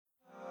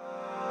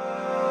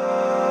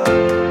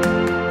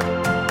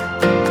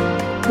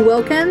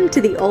Welcome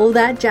to the All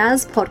That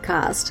Jazz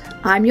podcast.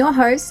 I'm your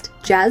host,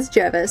 Jazz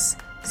Jervis,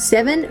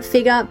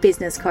 7-figure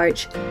business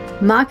coach,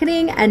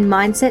 marketing and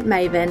mindset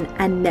maven,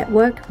 and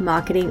network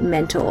marketing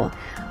mentor.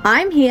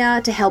 I'm here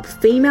to help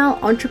female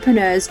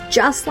entrepreneurs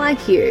just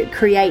like you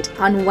create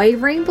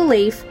unwavering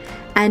belief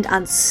and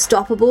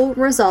unstoppable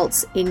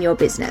results in your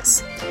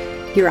business.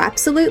 You're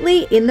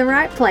absolutely in the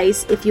right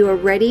place if you are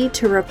ready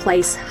to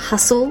replace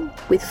hustle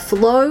with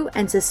flow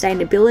and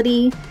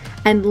sustainability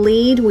and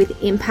lead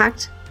with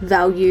impact,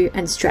 value,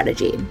 and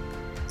strategy.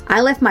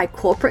 I left my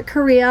corporate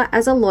career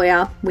as a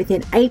lawyer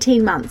within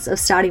 18 months of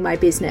starting my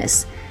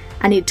business,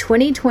 and in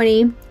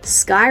 2020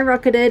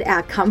 skyrocketed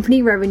our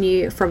company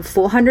revenue from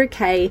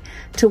 $400K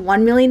to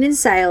 $1 million in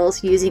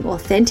sales using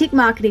authentic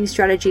marketing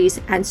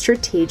strategies and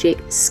strategic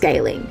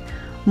scaling.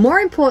 More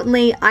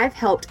importantly, I've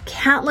helped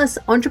countless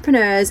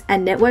entrepreneurs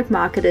and network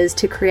marketers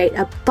to create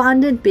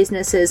abundant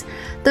businesses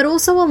that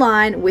also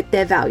align with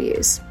their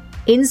values.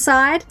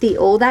 Inside the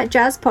All That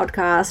Jazz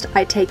podcast,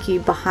 I take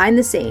you behind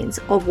the scenes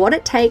of what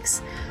it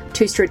takes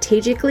to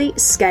strategically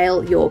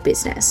scale your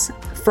business.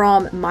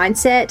 From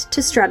mindset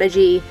to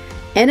strategy,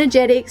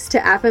 energetics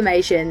to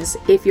affirmations,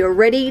 if you're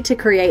ready to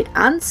create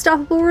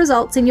unstoppable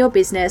results in your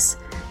business,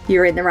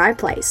 you're in the right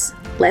place.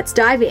 Let's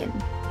dive in.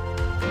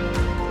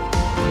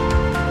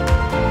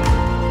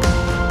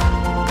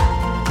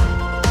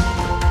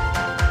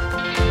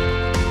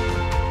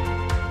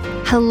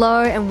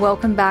 Hello and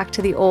welcome back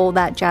to the All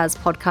That Jazz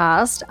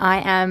podcast. I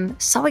am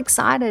so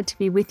excited to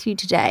be with you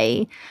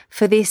today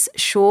for this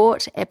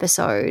short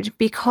episode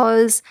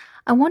because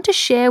I want to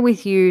share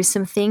with you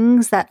some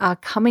things that are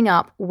coming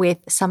up with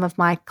some of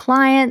my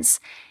clients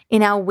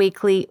in our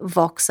weekly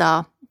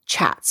Voxer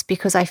chats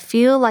because I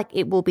feel like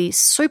it will be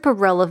super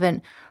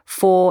relevant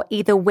for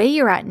either where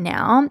you're at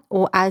now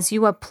or as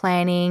you are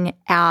planning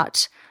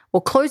out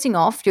or closing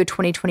off your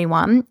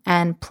 2021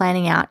 and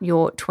planning out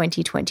your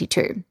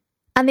 2022.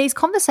 And these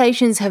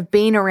conversations have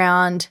been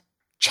around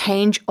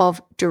change of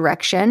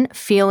direction,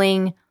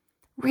 feeling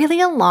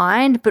really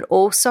aligned, but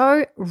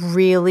also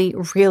really,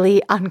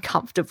 really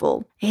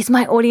uncomfortable. Is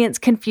my audience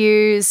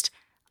confused?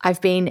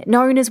 I've been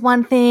known as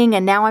one thing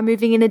and now I'm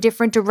moving in a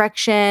different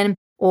direction,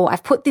 or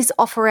I've put this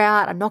offer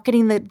out. I'm not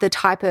getting the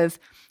type of,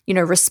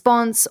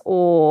 response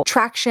or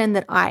traction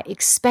that I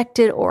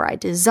expected or I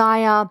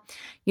desire.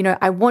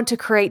 I want to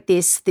create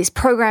this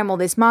program or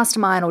this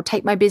mastermind or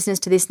take my business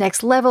to this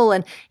next level.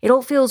 And it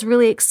all feels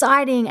really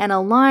exciting and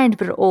aligned,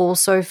 but it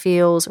also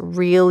feels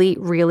really,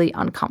 really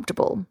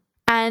uncomfortable.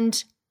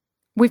 And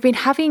we've been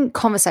having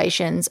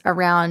conversations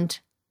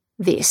around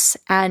this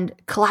and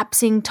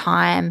collapsing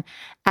time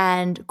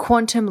and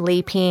quantum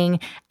leaping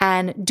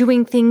and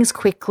doing things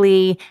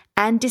quickly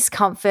and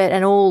discomfort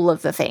and all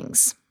of the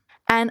things.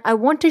 And I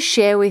want to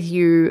share with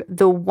you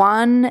the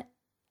one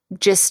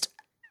just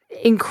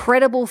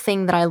incredible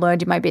thing that I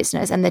learned in my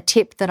business and the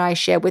tip that I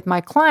share with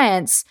my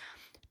clients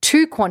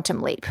to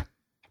quantum leap.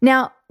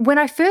 Now, when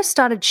I first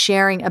started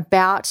sharing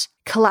about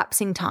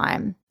collapsing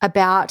time,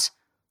 about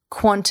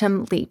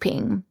quantum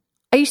leaping,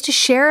 I used to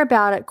share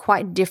about it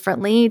quite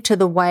differently to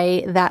the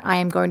way that I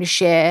am going to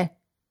share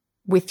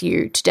with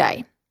you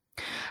today.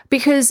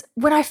 Because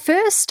when I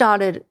first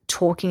started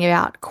talking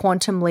about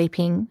quantum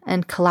leaping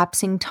and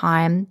collapsing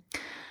time,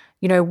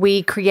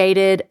 we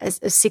created a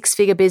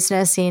 6-figure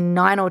business in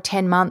 9 or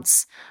 10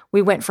 months.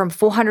 We went from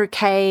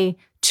 $400K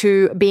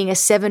to being a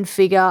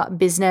 7-figure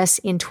business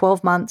in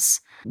 12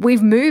 months.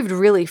 We've moved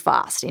really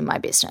fast in my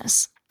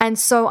business. And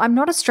so I'm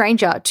not a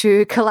stranger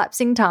to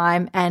collapsing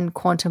time and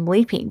quantum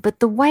leaping, but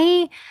the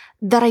way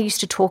that I used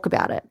to talk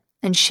about it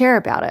and share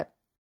about it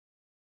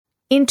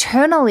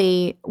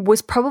internally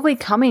was probably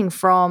coming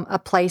from a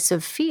place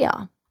of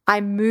fear.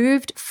 I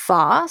moved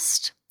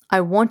fast.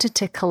 I wanted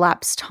to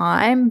collapse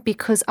time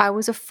because I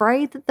was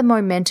afraid that the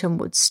momentum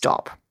would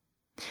stop.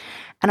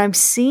 And I'm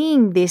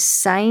seeing this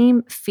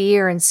same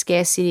fear and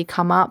scarcity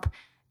come up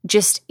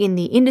just in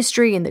the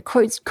industry, in the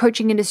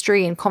coaching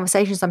industry, and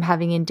conversations I'm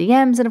having in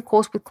DMs, and of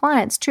course with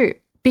clients too.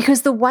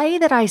 Because the way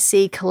that I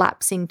see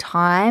collapsing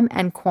time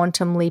and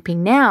quantum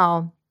leaping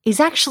now is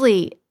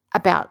actually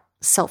about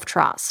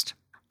self-trust.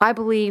 I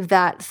believe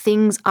that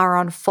things are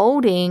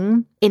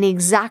unfolding in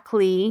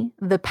exactly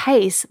the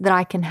pace that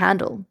I can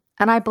handle.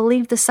 And I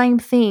believe the same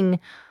thing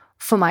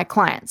for my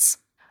clients.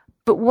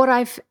 But what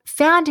I've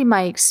found in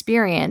my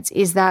experience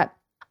is that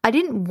I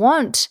didn't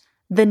want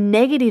the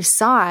negative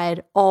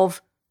side of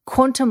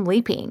quantum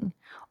leaping,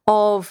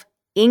 of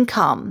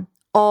income,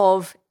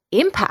 of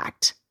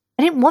impact.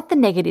 I didn't want the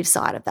negative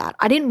side of that.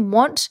 I didn't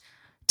want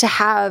to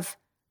have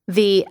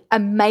the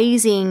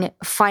amazing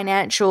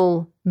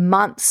financial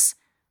months,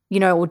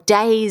 or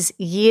days,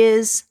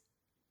 years.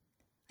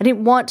 I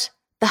didn't want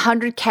the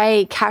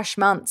 100K cash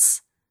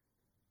months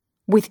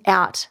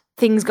without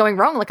things going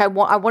wrong. Like I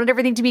wanted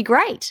everything to be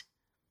great.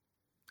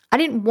 I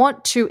didn't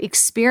want to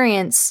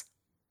experience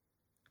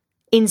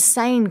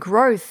insane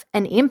growth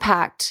and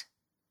impact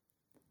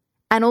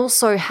and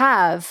also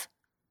have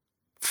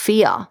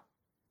fear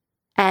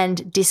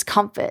and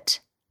discomfort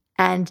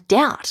and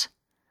doubt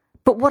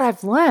But what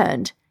I've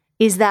learned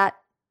is that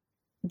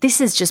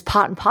this is just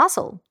part and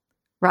parcel,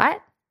 right?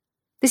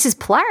 This is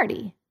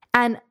polarity.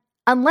 And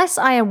unless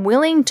I am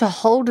willing to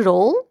hold it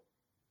all,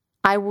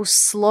 I will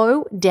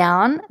slow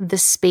down the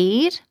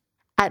speed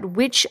at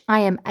which I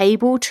am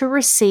able to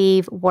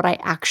receive what I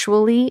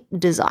actually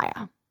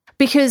desire.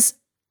 Because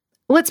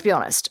let's be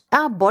honest,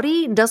 our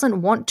body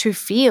doesn't want to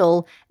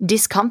feel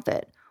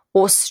discomfort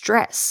or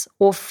stress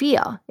or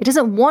fear. It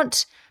doesn't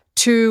want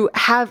to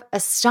have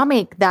a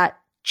stomach that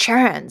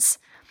churns.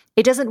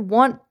 It doesn't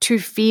want to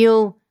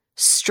feel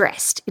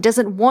stressed. It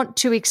doesn't want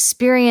to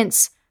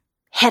experience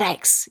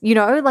headaches,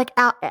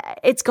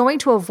 it's going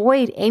to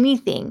avoid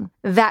anything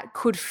that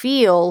could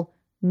feel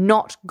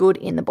not good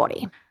in the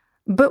body.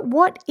 But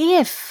what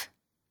if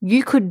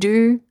you could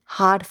do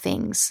hard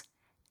things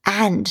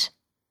and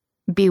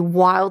be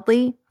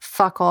wildly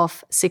fuck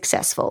off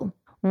successful?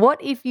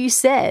 What if you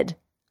said,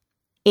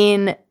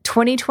 in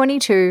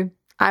 2022,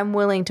 I'm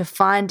willing to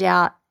find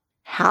out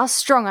how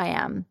strong I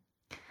am.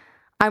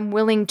 I'm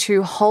willing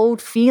to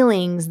hold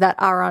feelings that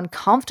are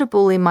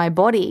uncomfortable in my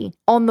body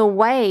on the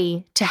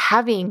way to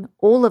having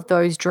all of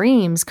those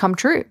dreams come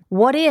true.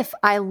 What if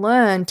I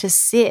learn to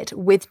sit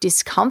with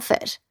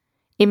discomfort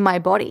in my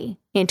body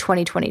in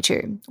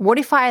 2022? What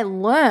if I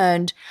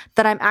learned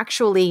that I'm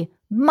actually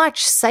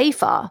much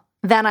safer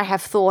than I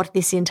have thought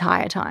this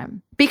entire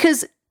time?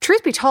 Because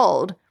truth be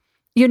told,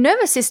 your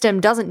nervous system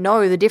doesn't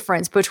know the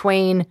difference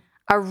between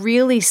a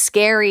really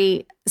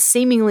scary,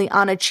 seemingly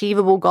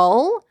unachievable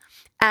goal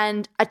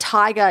and a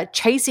tiger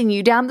chasing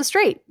you down the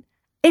street.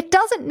 It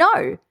doesn't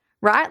know,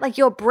 right? Like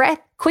your breath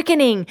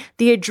quickening,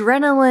 the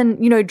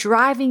adrenaline,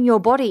 driving your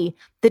body,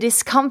 the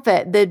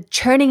discomfort, the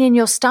churning in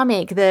your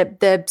stomach,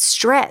 the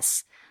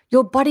stress.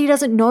 Your body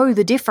doesn't know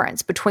the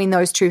difference between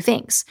those two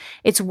things.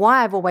 It's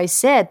why I've always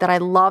said that I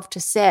love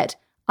to set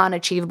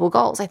unachievable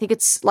goals. I think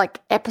it's like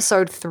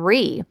episode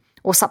 3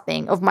 or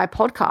something of my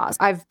podcast.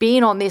 I've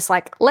been on this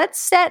let's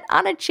set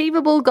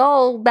unachievable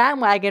goal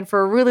bandwagon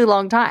for a really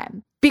long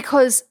time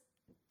because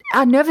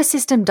our nervous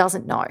system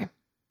doesn't know.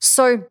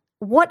 So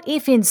what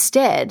if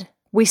instead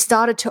we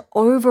started to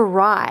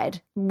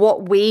override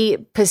what we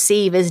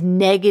perceive as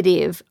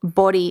negative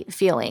body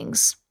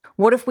feelings?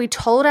 What if we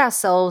told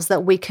ourselves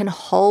that we can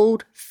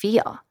hold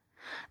fear,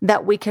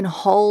 that we can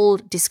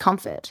hold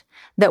discomfort,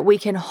 that we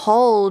can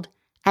hold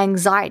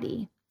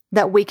anxiety,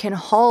 that we can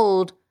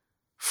hold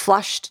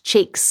flushed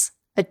cheeks,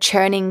 a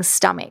churning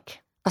stomach,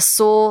 a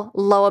sore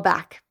lower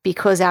back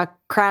because our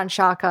crown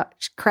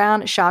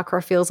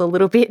chakra feels a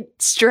little bit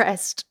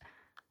stressed?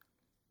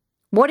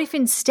 What if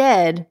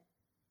instead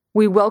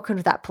we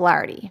welcomed that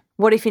polarity?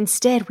 What if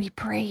instead we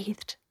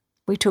breathed?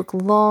 We took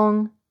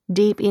long,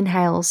 deep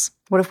inhales.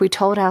 What if we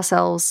told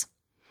ourselves,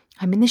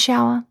 I'm in the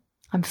shower,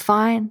 I'm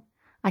fine,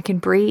 I can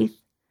breathe,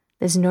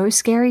 there's no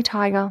scary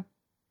tiger,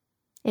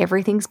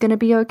 everything's going to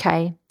be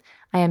okay,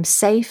 I am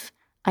safe,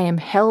 I am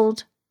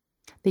held,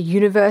 the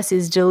universe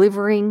is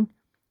delivering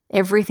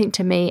everything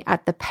to me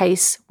at the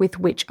pace with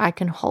which I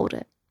can hold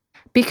it.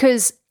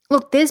 Because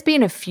look, there's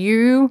been a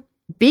few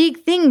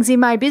big things in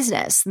my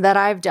business that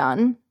I've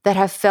done that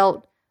have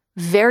felt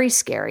very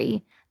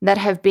scary, that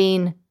have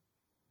been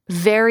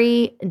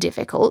very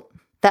difficult,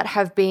 that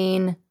have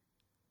been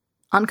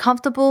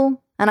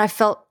uncomfortable, and I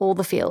felt all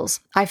the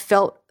feels. I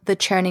felt the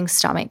churning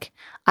stomach.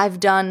 I've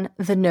done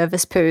the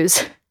nervous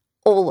poos,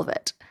 all of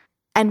it.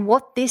 And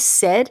what this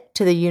said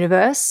to the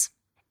universe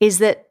is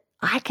that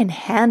I can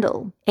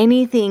handle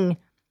anything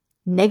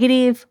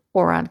negative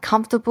or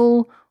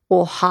uncomfortable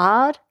or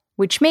hard,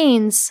 which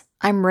means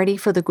I'm ready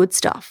for the good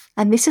stuff.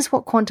 And this is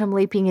what quantum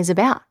leaping is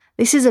about.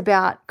 This is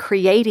about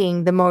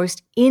creating the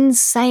most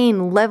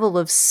insane level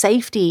of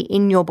safety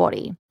in your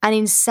body, an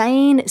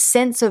insane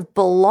sense of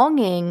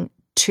belonging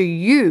to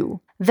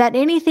you, that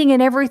anything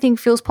and everything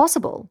feels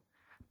possible.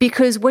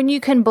 Because when you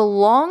can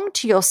belong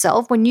to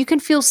yourself, when you can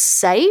feel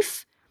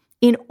safe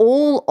in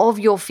all of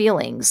your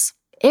feelings,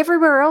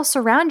 everywhere else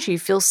around you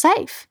feels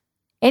safe.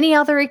 Any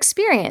other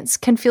experience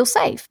can feel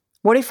safe.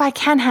 What if I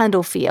can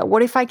handle fear?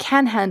 What if I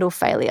can handle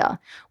failure?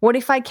 What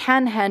if I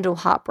can handle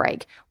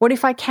heartbreak? What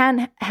if I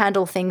can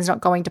handle things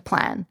not going to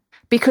plan?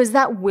 Because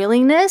that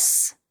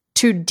willingness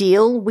to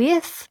deal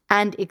with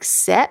and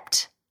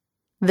accept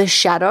the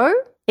shadow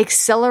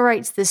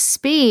accelerates the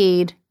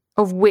speed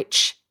of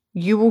which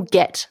you will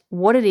get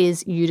what it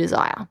is you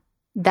desire.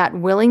 That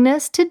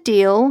willingness to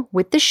deal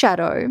with the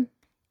shadow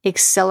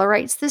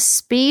accelerates the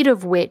speed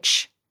of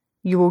which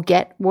you will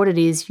get what it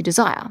is you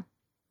desire.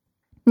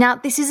 Now,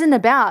 this isn't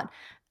about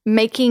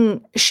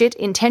making shit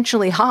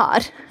intentionally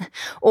hard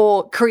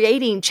or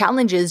creating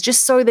challenges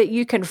just so that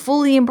you can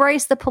fully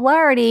embrace the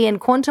polarity and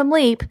quantum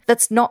leap.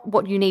 That's not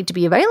what you need to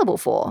be available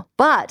for.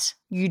 But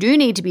you do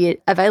need to be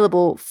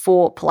available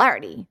for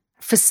polarity,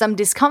 for some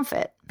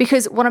discomfort.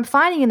 Because what I'm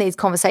finding in these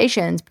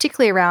conversations,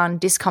 particularly around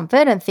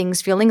discomfort and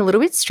things feeling a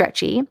little bit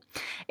stretchy,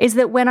 is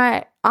that when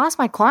I ask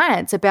my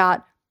clients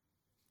about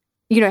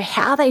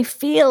how they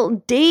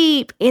feel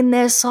deep in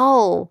their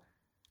soul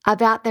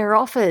about their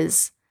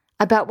offers,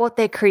 about what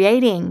they're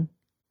creating,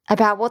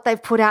 about what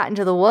they've put out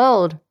into the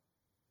world,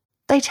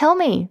 they tell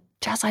me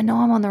Jazz, I know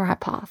I'm on the right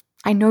path.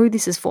 I know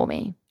this is for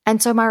me.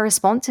 And so my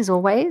response is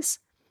always,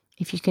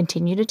 if you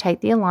continue to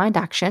take the aligned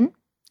action,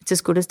 it's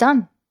as good as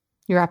done.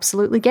 You're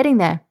absolutely getting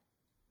there,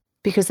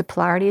 because the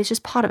polarity is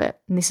just part of it.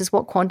 And this is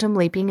what quantum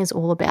leaping is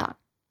all about.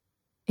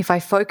 If I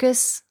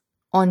focus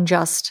on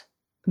just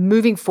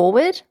moving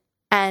forward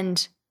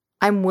and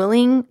I'm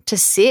willing to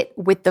sit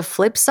with the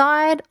flip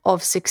side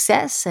of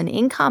success and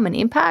income and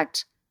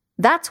impact,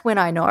 that's when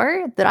I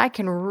know that I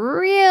can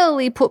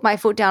really put my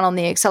foot down on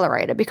the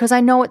accelerator, because I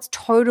know it's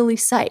totally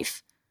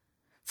safe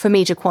for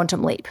me to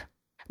quantum leap.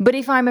 But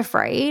if I'm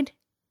afraid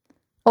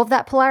of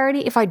that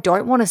polarity, if I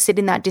don't want to sit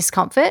in that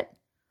discomfort,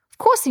 of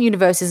course the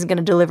universe isn't going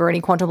to deliver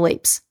any quantum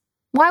leaps.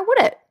 Why would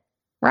it?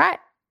 Right?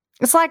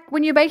 It's like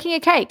when you're baking a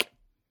cake.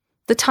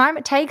 The time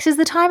it takes is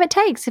the time it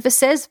takes. If it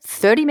says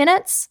 30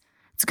 minutes,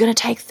 it's going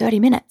to take 30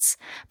 minutes.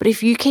 But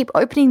if you keep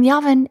opening the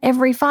oven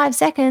every 5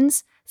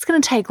 seconds, it's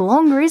going to take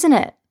longer, isn't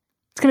it?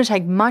 It's going to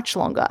take much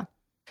longer.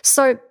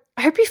 So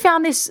I hope you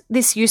found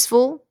this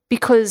useful,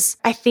 because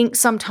I think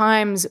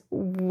sometimes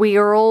we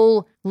are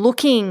all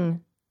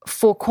looking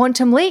for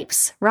quantum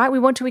leaps, right? We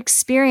want to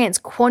experience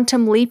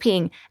quantum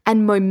leaping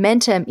and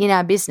momentum in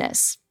our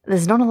business.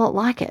 There's not a lot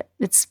like it.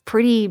 It's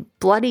pretty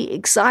bloody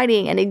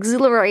exciting and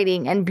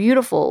exhilarating and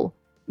beautiful,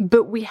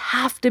 but we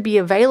have to be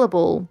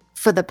available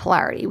for the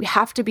polarity. We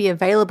have to be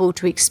available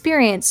to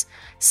experience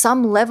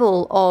some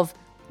level of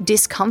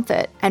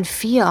discomfort and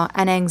fear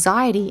and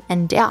anxiety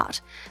and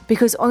doubt,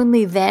 because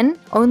only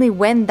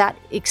when that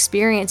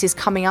experience is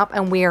coming up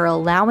and we are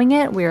allowing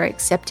it, we are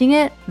accepting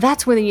it,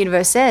 that's when the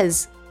universe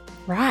says,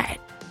 right,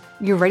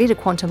 you're ready to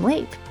quantum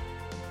leap.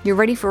 You're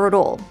ready for it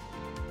all.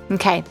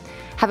 Okay,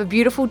 have a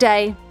beautiful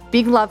day.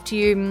 Big love to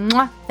you.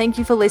 Mwah. Thank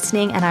you for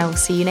listening, and I will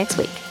see you next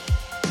week.